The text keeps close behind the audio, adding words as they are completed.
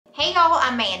Hey y'all,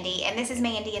 I'm Mandy and this is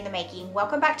Mandy in the Making.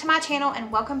 Welcome back to my channel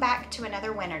and welcome back to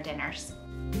another Winter Dinners.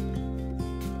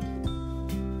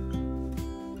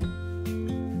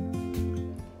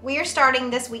 We are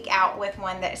starting this week out with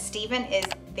one that Steven is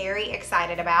very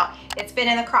excited about. It's been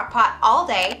in the crock pot all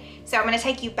day, so I'm going to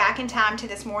take you back in time to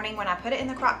this morning when I put it in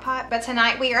the crock pot. But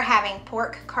tonight we are having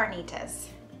pork carnitas.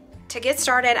 To get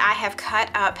started, I have cut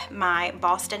up my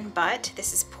Boston butt.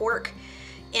 This is pork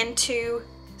into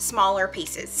smaller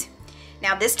pieces.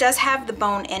 Now this does have the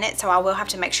bone in it, so I will have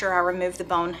to make sure I remove the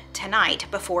bone tonight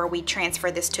before we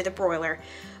transfer this to the broiler.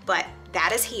 But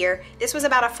that is here. This was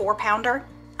about a 4-pounder.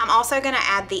 I'm also gonna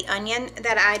add the onion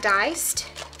that I diced.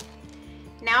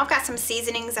 Now I've got some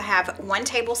seasonings. I have 1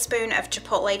 tablespoon of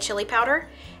chipotle chili powder,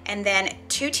 and then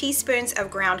 2 teaspoons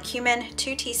of ground cumin,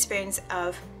 2 teaspoons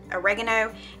of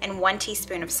oregano, and 1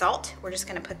 teaspoon of salt. We're just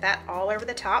gonna put that all over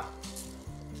the top.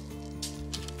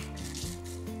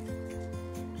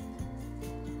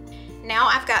 Now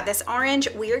I've got this orange.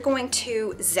 We are going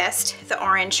to zest the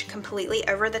orange completely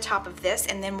over the top of this,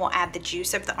 and then we'll add the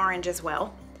juice of the orange as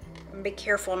well. Be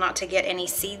careful not to get any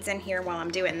seeds in here while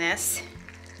I'm doing this.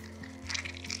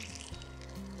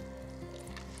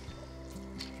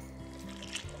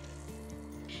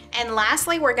 And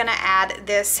lastly, we're gonna add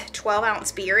this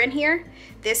 12-ounce beer in here.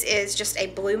 This is just a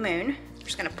Blue Moon. I'm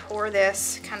just gonna pour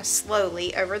this kind of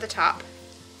slowly over the top.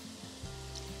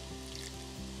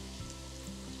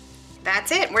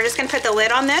 That's it. We're just gonna put the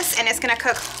lid on this and it's gonna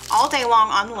cook all day long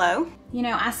on low. You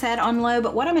know, I said on low,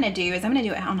 but what I'm gonna do is I'm gonna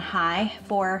do it on high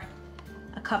for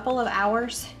a couple of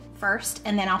hours first,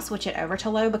 and then I'll switch it over to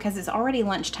low because it's already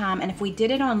lunchtime, and if we did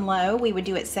it on low, we would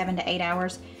do it 7 to 8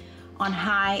 hours. On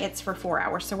high, it's for 4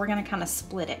 hours, so we're gonna kind of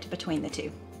split it between the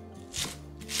two.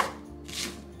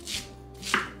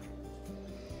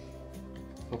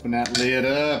 Open that lid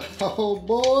up. Oh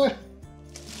boy.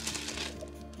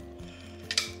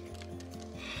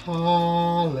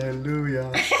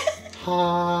 Hallelujah.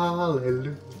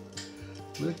 Hallelujah.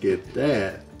 Look at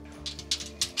that.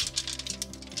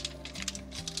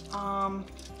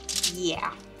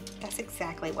 Yeah, that's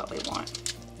exactly what we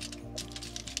want.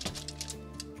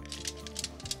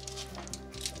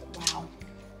 Wow.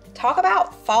 Talk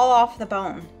about fall off the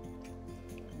bone.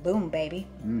 Boom, baby.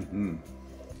 Mm-hmm.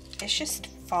 It's just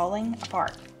falling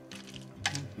apart.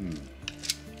 Mm-hmm.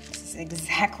 This is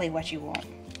exactly what you want.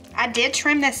 I did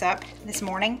trim this up this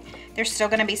morning. There's still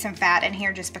gonna be some fat in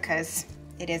here just because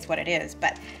it is what it is,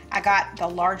 but I got the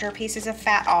larger pieces of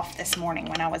fat off this morning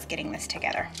when I was getting this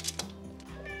together.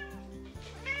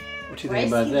 What you think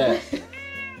about that?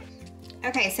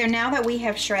 Okay, so now that we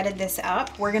have shredded this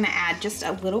up, we're gonna add just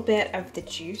a little bit of the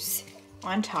juice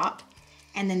on top,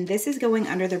 and then this is going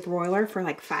under the broiler for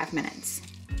like 5 minutes.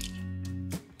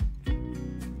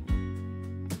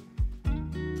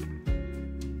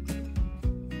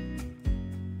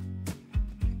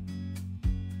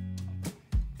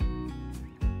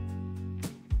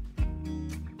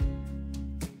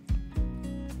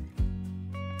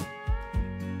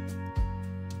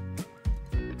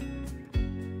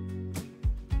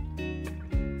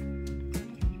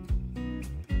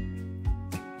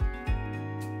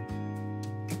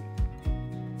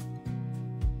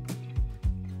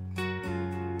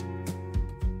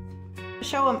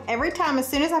 Show him every time, as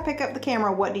soon as I pick up the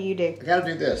camera, what do you do? I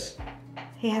gotta do this.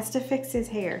 He has to fix his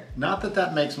hair. Not that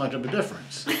that makes much of a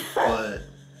difference, but...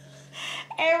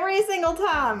 Every single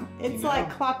time. It's like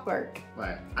clockwork.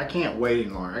 Right. I can't wait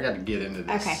anymore. I gotta get into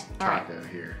this taco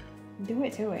here. Do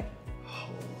it to it.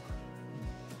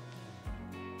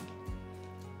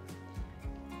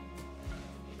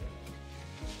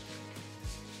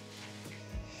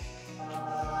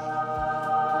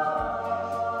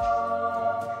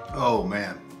 Oh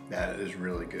man, that is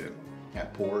really good.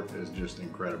 That pork is just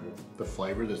incredible. The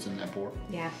flavor that's in that pork.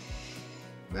 Yeah.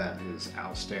 That is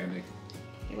outstanding.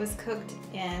 It was cooked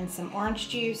in some orange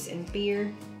juice and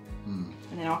beer, and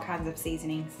then all kinds of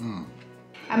seasonings.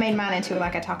 I made mine into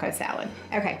like a taco salad.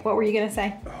 Okay, what were you gonna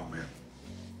say? Oh man,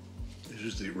 it's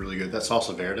just really good. That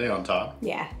salsa verde on top.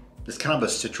 Yeah. It's kind of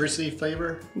a citrusy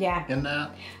flavor. Yeah. In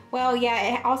that. Well,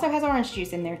 yeah, it also has orange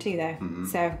juice in there too, though.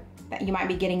 So you might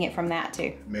be getting it from that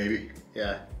too. Maybe,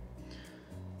 yeah.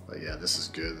 But yeah, this is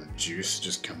good. The juice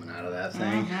just coming out of that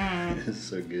thing. It's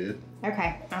so good.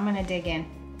 Okay, I'm gonna dig in.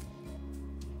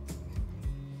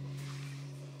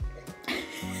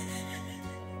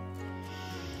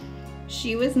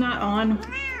 She was not on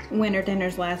Winter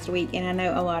Dinners last week, and I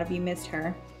know a lot of you missed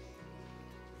her.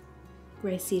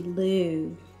 Gracie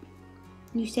Lou.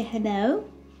 You say hello?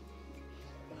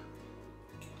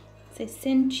 Say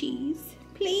send cheese,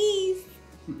 please.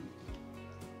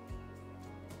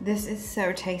 This is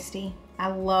so tasty. I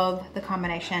love the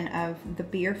combination of the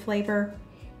beer flavor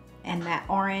and that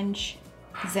orange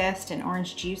zest and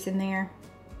orange juice in there.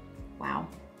 Wow,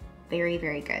 very,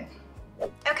 very good.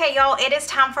 Okay, y'all, it is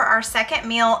time for our second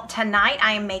meal. Tonight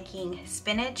I am making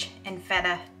spinach and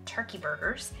feta turkey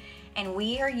burgers, and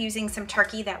we are using some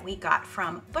turkey that we got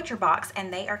from ButcherBox,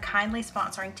 and they are kindly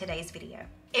sponsoring today's video.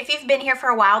 If you've been here for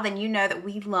a while, then you know that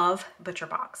we love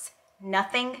ButcherBox.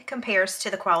 Nothing compares to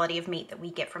the quality of meat that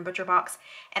we get from ButcherBox,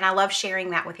 and I love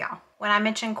sharing that with y'all. When I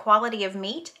mention quality of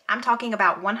meat, I'm talking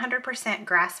about 100%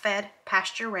 grass-fed,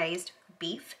 pasture-raised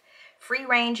beef,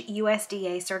 free-range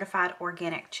USDA certified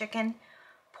organic chicken,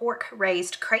 pork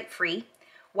raised crate-free,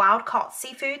 wild-caught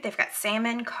seafood. They've got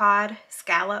salmon, cod,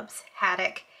 scallops,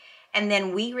 haddock, and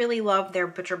then we really love their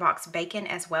ButcherBox bacon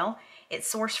as well.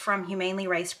 It's sourced from humanely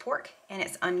raised pork, and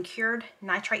it's uncured,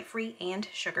 nitrate-free, and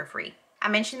sugar-free. I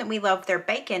mentioned that we love their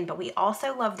bacon, but we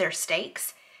also love their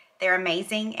steaks. They're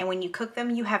amazing, and when you cook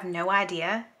them, you have no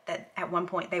idea that at one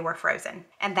point they were frozen.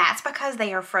 And that's because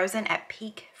they are frozen at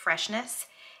peak freshness,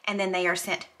 and then they are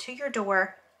sent to your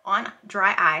door on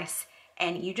dry ice,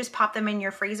 and you just pop them in your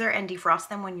freezer and defrost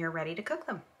them when you're ready to cook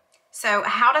them. So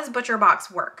how does ButcherBox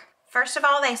work? First of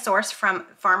all, they source from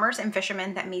farmers and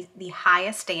fishermen that meet the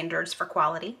highest standards for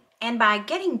quality. And by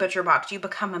getting ButcherBox, you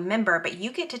become a member, but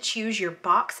you get to choose your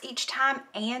box each time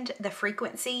and the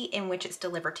frequency in which it's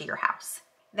delivered to your house.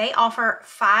 They offer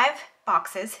 5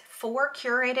 boxes, 4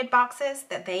 curated boxes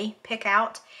that they pick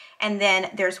out, and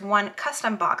then there's 1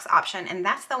 custom box option, and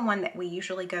that's the one that we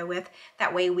usually go with.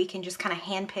 That way we can just kind of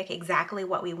hand pick exactly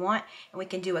what we want, and we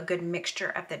can do a good mixture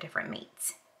of the different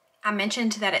meats. I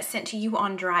mentioned that it's sent to you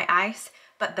on dry ice,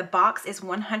 but the box is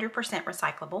 100%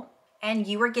 recyclable, and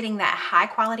you are getting that high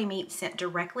quality meat sent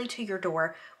directly to your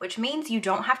door, which means you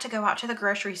don't have to go out to the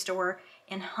grocery store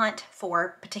and hunt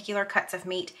for particular cuts of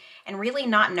meat and really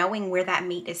not knowing where that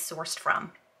meat is sourced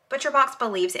from. ButcherBox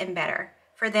believes in better.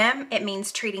 For them, it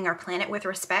means treating our planet with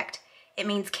respect. It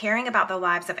means caring about the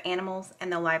lives of animals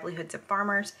and the livelihoods of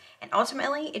farmers. And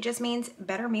ultimately, it just means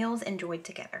better meals enjoyed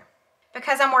together.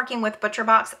 Because I'm working with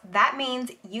ButcherBox, that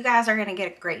means you guys are gonna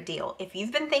get a great deal. If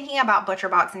you've been thinking about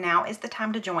ButcherBox, now is the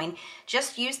time to join.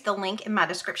 Just use the link in my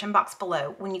description box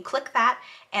below. When you click that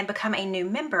and become a new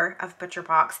member of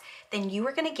ButcherBox, then you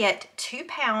are gonna get 2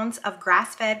 pounds of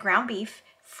grass-fed ground beef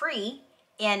free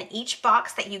in each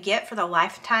box that you get for the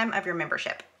lifetime of your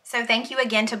membership. So thank you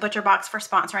again to ButcherBox for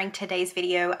sponsoring today's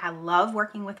video. I love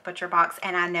working with ButcherBox,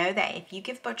 and I know that if you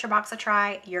give ButcherBox a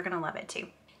try, you're gonna love it too.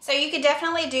 So you could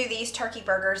definitely do these turkey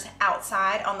burgers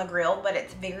outside on the grill, but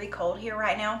it's very cold here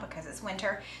right now because it's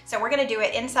winter. So we're gonna do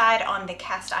it inside on the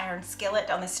cast iron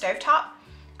skillet on the stovetop.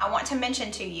 I want to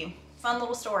mention to you, fun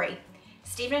little story.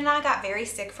 Stephen and I got very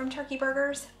sick from turkey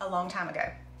burgers a long time ago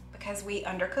because we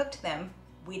undercooked them.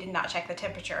 We did not check the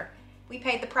temperature. We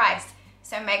paid the price.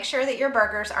 So make sure that your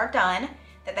burgers are done,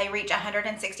 that they reach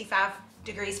 165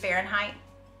 degrees Fahrenheit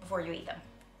before you eat them.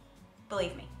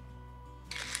 Believe me.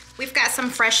 We've got some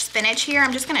fresh spinach here.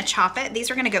 I'm just gonna chop it. These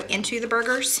are gonna go into the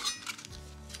burgers.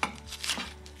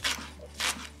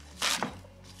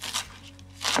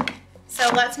 So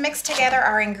let's mix together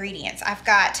our ingredients. I've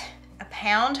got a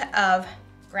pound of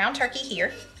ground turkey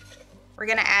here. We're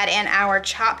gonna add in our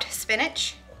chopped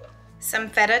spinach, some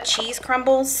feta cheese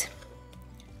crumbles.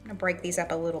 I'm gonna break these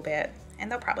up a little bit, and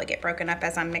they'll probably get broken up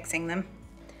as I'm mixing them.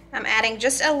 I'm adding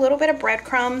just a little bit of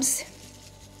breadcrumbs,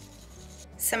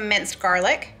 some minced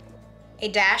garlic, a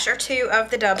dash or 2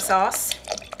 of the Dub sauce.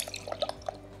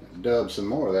 Dub some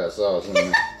more of that sauce in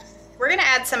there. We're gonna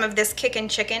add some of this kickin'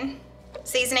 chicken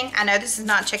seasoning. I know this is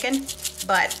not chicken,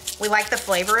 but we like the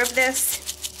flavor of this.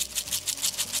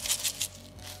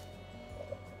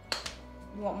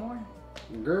 You want more?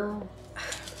 Girl.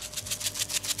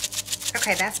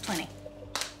 Okay, that's plenty.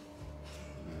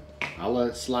 I'll let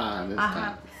it slide this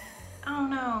time. Oh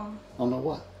no. Oh no,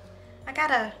 what? I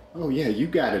gotta. Oh yeah, you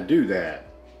gotta do that.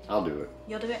 I'll do it.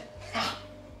 You'll do it?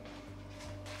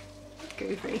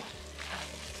 Goofy.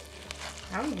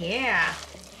 Oh yeah.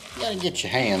 You gotta get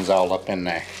your hands all up in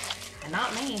there.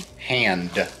 Not me.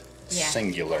 Hand. Yeah.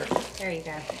 Singular. There you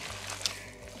go.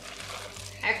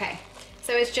 Okay.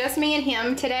 So it's just me and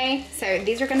him today. So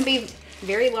these are gonna be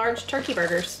very large turkey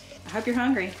burgers. I hope you're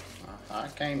hungry. I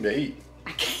came to eat.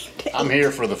 I came to eat. I'm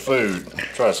here for the food.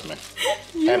 Trust me.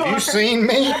 Have you seen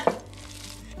me?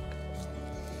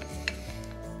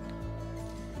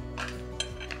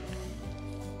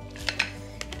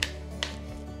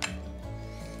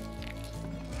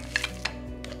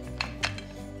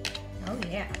 Oh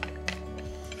yeah.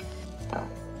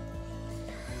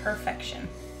 Perfection.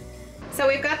 So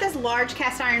we've got this large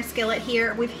cast iron skillet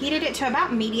here. We've heated it to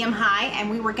about medium high, and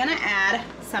we were gonna add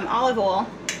some olive oil,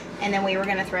 and then we were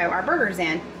gonna throw our burgers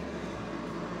in.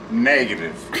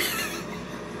 Negative.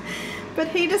 But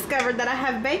he discovered that I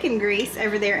have bacon grease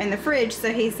over there in the fridge,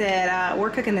 so he said, we're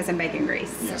cooking this in bacon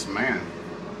grease. Yes, ma'am.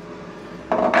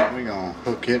 We're gonna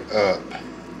hook it up.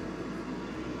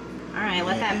 All right,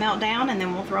 let that melt down and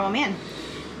then we'll throw them in.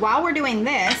 While we're doing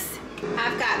this,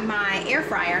 I've got my air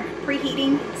fryer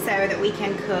preheating so that we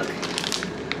can cook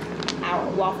our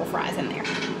waffle fries in there.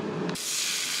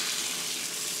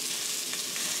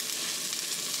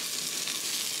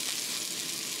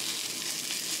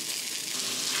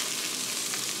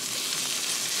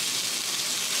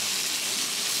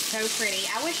 So pretty.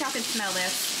 I wish y'all could smell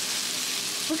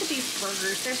this. Look at these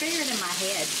burgers. They're bigger than my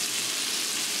head.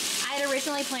 I had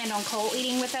originally planned on Cole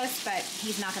eating with us, but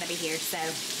he's not going to be here, so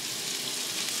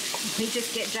we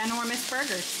just get ginormous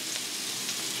burgers.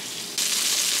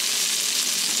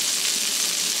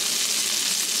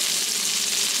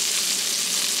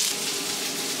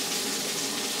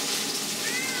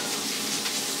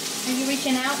 Are you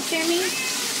reaching out to me?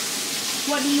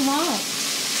 What do you want?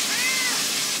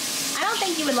 I don't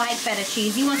think you would like feta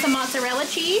cheese. You want some mozzarella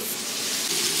cheese?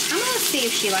 I'm going to see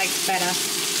if she likes feta.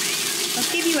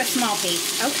 Let's give you a small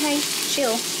piece. Okay,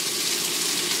 chill.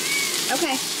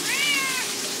 Okay.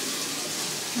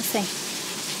 Let's see.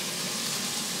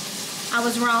 I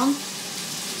was wrong.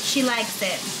 She likes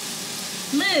it.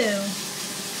 Moo.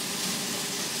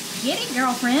 Get it,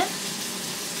 girlfriend.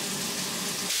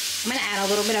 I'm going to add a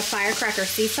little bit of firecracker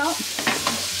sea salt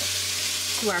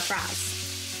to our fries.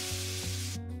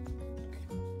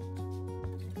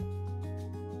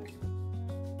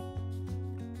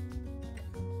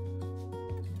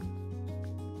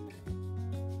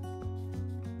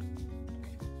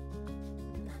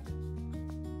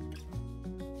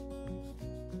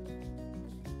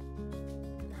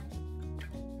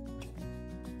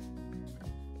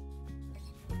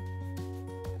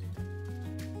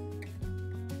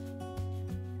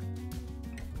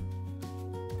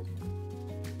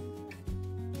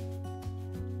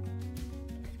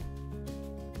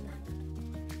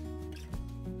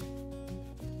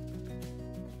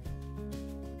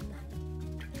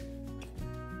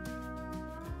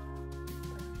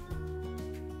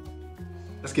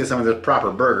 Let's get some of this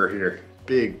proper burger here.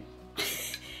 Big.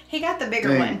 He got the bigger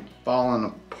thing one. Falling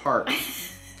apart.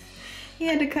 He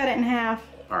had to cut it in half.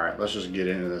 All right, let's just get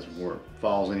into this before it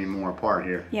falls any more apart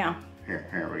here. Yeah.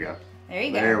 Here we go. There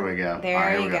you go. There we go.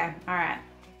 There you go. All right.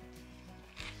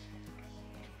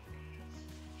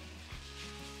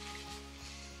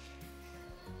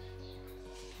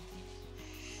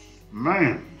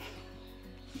 Man.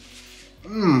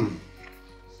 Mmm.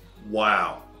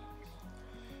 Wow.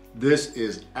 This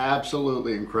is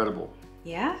absolutely incredible.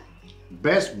 Yeah?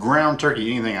 Best ground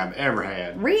turkey anything I've ever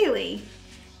had. Really?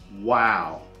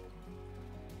 Wow.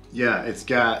 Yeah, it's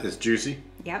juicy.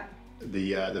 Yep.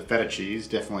 The feta cheese,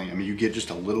 definitely. I mean, you get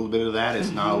just a little bit of that.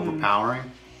 It's not overpowering.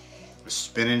 The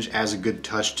spinach adds a good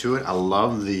touch to it. I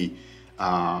love the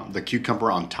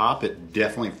cucumber on top. It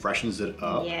definitely freshens it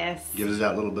up. Yes. Gives it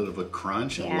that little bit of a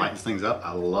crunch and Yeah. lightens things up.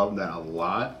 I love that a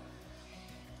lot.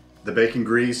 The bacon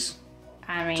grease,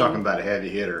 I mean, talking about a heavy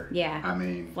hitter. Yeah. I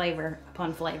mean, flavor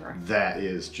upon flavor. that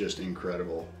is just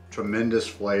incredible. Tremendous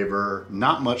flavor.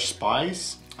 Not much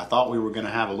spice. I thought we were going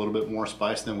to have a little bit more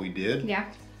spice than we did. Yeah.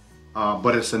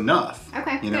 But it's enough.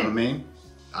 Okay, You know good. what I mean?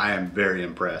 I am very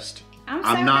impressed. I'm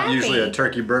I'm so not happy. usually a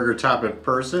turkey burger type of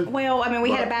person. Well, I mean, we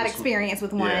had a But bad this one- experience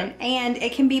with one, yeah. and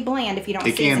it can be bland if you don't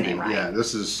It season can it be. right. Yeah,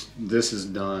 this is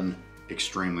done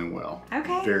extremely well.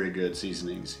 Okay. Very good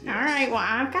seasonings. Yes. All right. Well,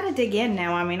 I've got to dig in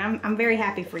now. I mean, I'm very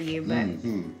happy for you, but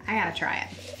Mm-hmm. I gotta try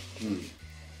it.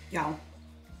 Y'all,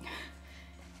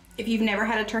 if you've never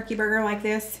had a turkey burger like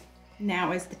this,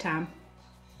 now is the time.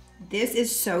 This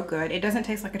is so good. It doesn't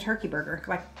taste like a turkey burger.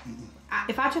 Like,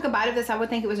 if I took a bite of this, I would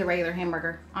think it was a regular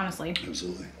hamburger, honestly.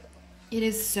 Absolutely. It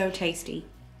is so tasty.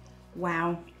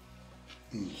 Wow.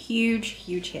 Huge,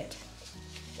 huge hit.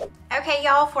 Okay,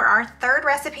 y'all, for our third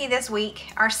recipe this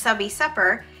week, our Subbie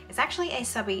supper is actually a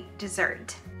Subbie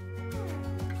dessert.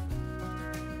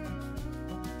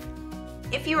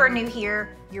 If you are new here,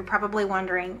 you're probably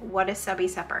wondering, what is Subbie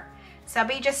supper?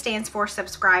 Subbie just stands for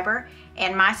subscriber,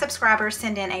 and my subscribers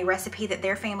send in a recipe that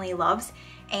their family loves,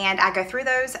 and I go through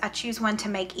those. I choose one to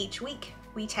make each week.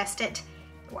 We test it,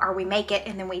 or we make it,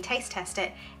 and then we taste test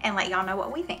it and let y'all know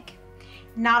what we think.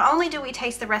 Not only do we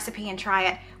taste the recipe and try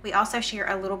it, we also share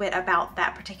a little bit about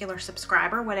that particular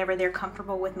subscriber, whatever they're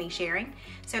comfortable with me sharing.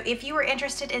 So if you are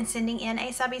interested in sending in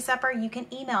a Subbie supper, you can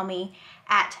email me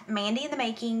at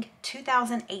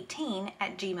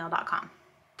mandyinthemaking2018@gmail.com.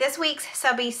 This week's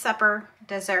Subbie supper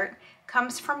dessert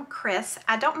comes from Chris.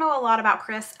 I don't know a lot about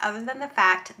Chris other than the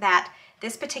fact that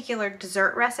this particular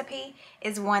dessert recipe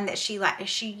is one that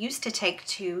she used to take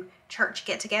to church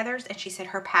get-togethers, and she said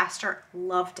her pastor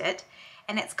loved it,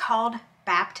 and it's called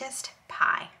Baptist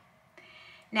pie.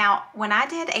 Now, when I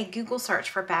did a Google search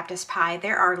for Baptist pie,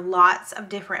 there are lots of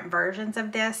different versions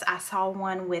of this. I saw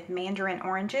one with mandarin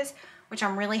oranges, which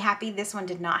I'm really happy this one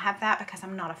did not have that because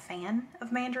I'm not a fan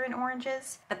of mandarin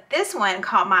oranges. But this one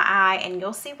caught my eye, and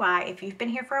you'll see why. If you've been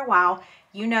here for a while,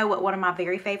 you know what one of my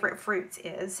very favorite fruits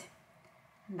is,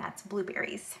 and that's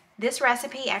blueberries. This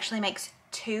recipe actually makes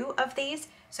 2 of these,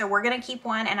 so we're gonna keep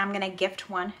one and I'm gonna gift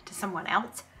one to someone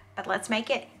else. But let's make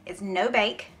it. It's no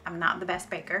bake. I'm not the best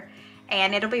baker.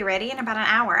 And it'll be ready in about an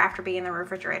hour after being in the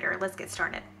refrigerator. Let's get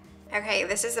started. Okay,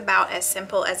 this is about as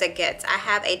simple as it gets. I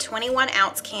have a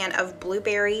 21-ounce can of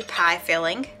blueberry pie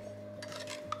filling.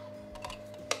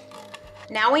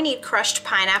 Now we need crushed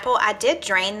pineapple. I did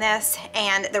drain this,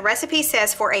 and the recipe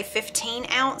says for a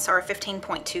 15-ounce or a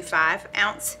 15.25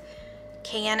 ounce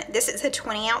can. This is a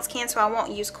 20-ounce can, so I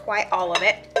won't use quite all of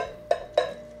it.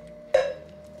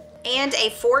 And a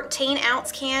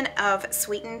 14-ounce can of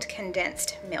sweetened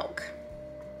condensed milk.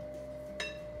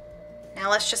 Now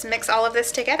let's just mix all of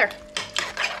this together.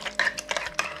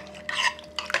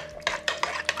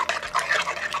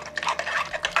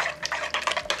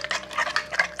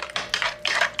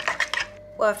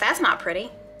 Well, if that's not pretty,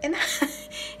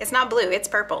 it's not blue, it's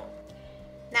purple.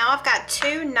 Now I've got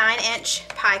 2 9-inch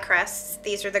pie crusts.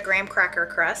 These are the graham cracker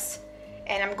crusts.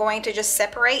 And I'm going to just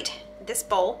separate this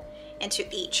bowl into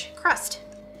each crust.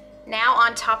 Now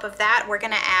on top of that, we're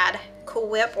gonna add Cool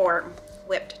Whip or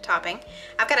whipped topping.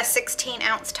 I've got a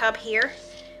 16-ounce tub here.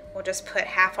 We'll just put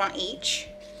half on each.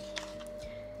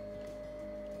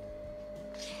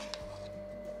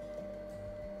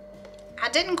 I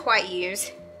didn't quite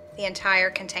use the entire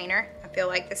container. I feel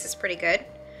like this is pretty good.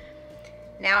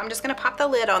 Now I'm just gonna pop the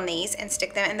lid on these and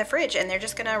stick them in the fridge, and they're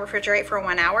just gonna refrigerate for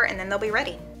 1 hour and then they'll be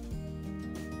ready.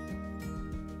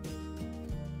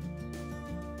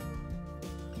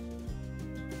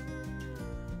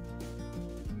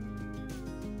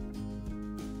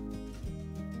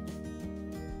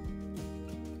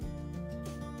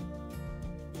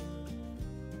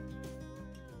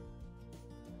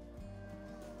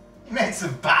 You made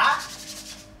some pie?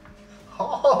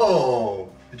 Oh,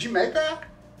 did you make that?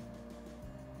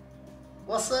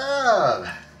 What's up?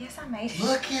 Yes, I made it.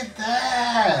 Look at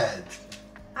that.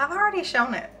 I've already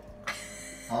shown it.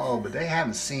 Oh, but they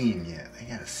haven't seen yet. They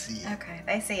gotta see it. Okay,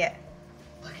 they see it.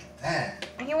 Look at that.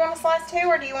 And you want a slice too,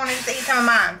 or do you want to just eat some of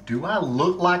mine? Do I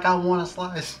look like I want a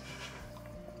slice?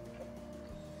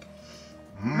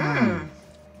 Mmm.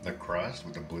 The crust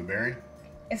with the blueberry.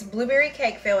 It's blueberry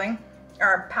cake filling,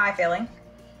 or pie filling,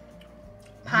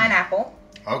 pineapple,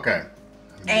 okay,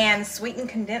 and sweetened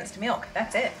condensed milk.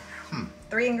 That's it.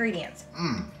 3 ingredients.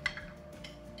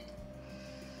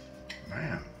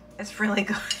 Man, it's really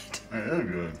good. It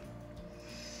is good.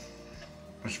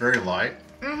 It's very light.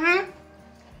 I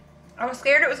was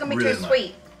scared it was gonna be Really too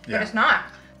sweet, yeah. but it's not.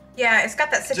 Yeah, it's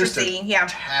got that citrusy. Just a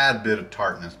tad bit of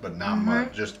tartness, but not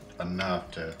much. Just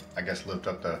enough to, I guess, lift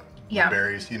up the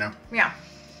berries. You know. Yeah.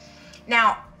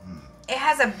 Now, it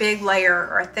has a big layer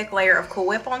or a thick layer of Cool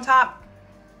Whip on top.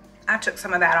 I took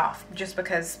some of that off just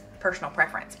because personal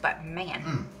preference, but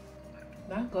man,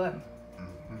 that's good.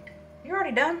 You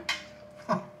already done?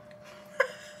 All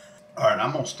right,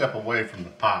 I'm gonna step away from the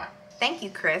pie. Thank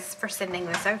you, Chris, for sending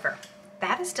this over.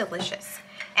 That is delicious.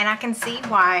 And I can see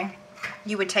why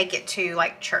you would take it to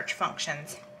like church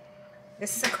functions.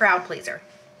 This is a crowd pleaser.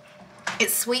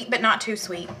 It's sweet, but not too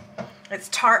sweet. It's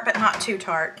tart, but not too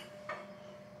tart.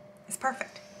 It's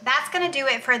perfect. That's gonna do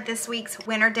it for this week's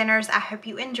winter dinners. I hope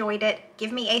you enjoyed it.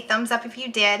 Give me a thumbs up if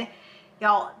you did.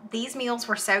 Y'all, these meals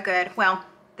were so good. Well,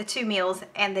 the 2 meals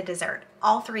and the dessert.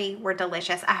 All 3 were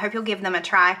delicious. I hope you'll give them a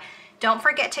try. Don't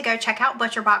forget to go check out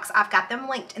ButcherBox. I've got them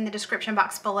linked in the description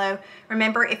box below.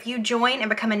 Remember, if you join and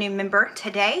become a new member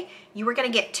today, you are gonna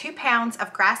get 2 pounds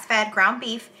of grass-fed ground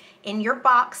beef in your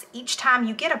box each time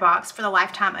you get a box for the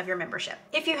lifetime of your membership.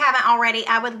 If you haven't already,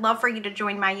 I would love for you to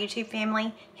join my YouTube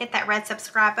family. Hit that red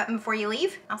subscribe button before you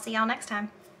leave. I'll see y'all next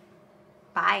time.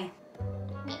 Bye.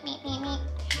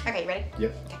 Okay, you ready?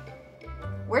 Yep. Okay.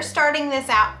 We're starting this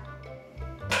out.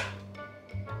 I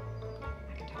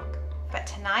can talk. But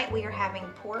tonight we are having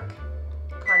pork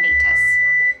carnitas.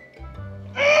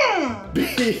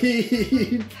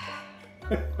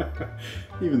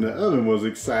 Even the oven was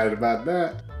excited about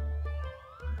that.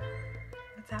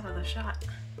 It's out of the shot.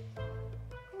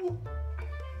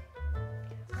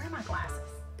 Where are my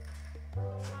glasses?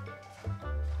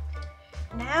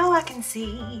 Now I can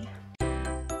see.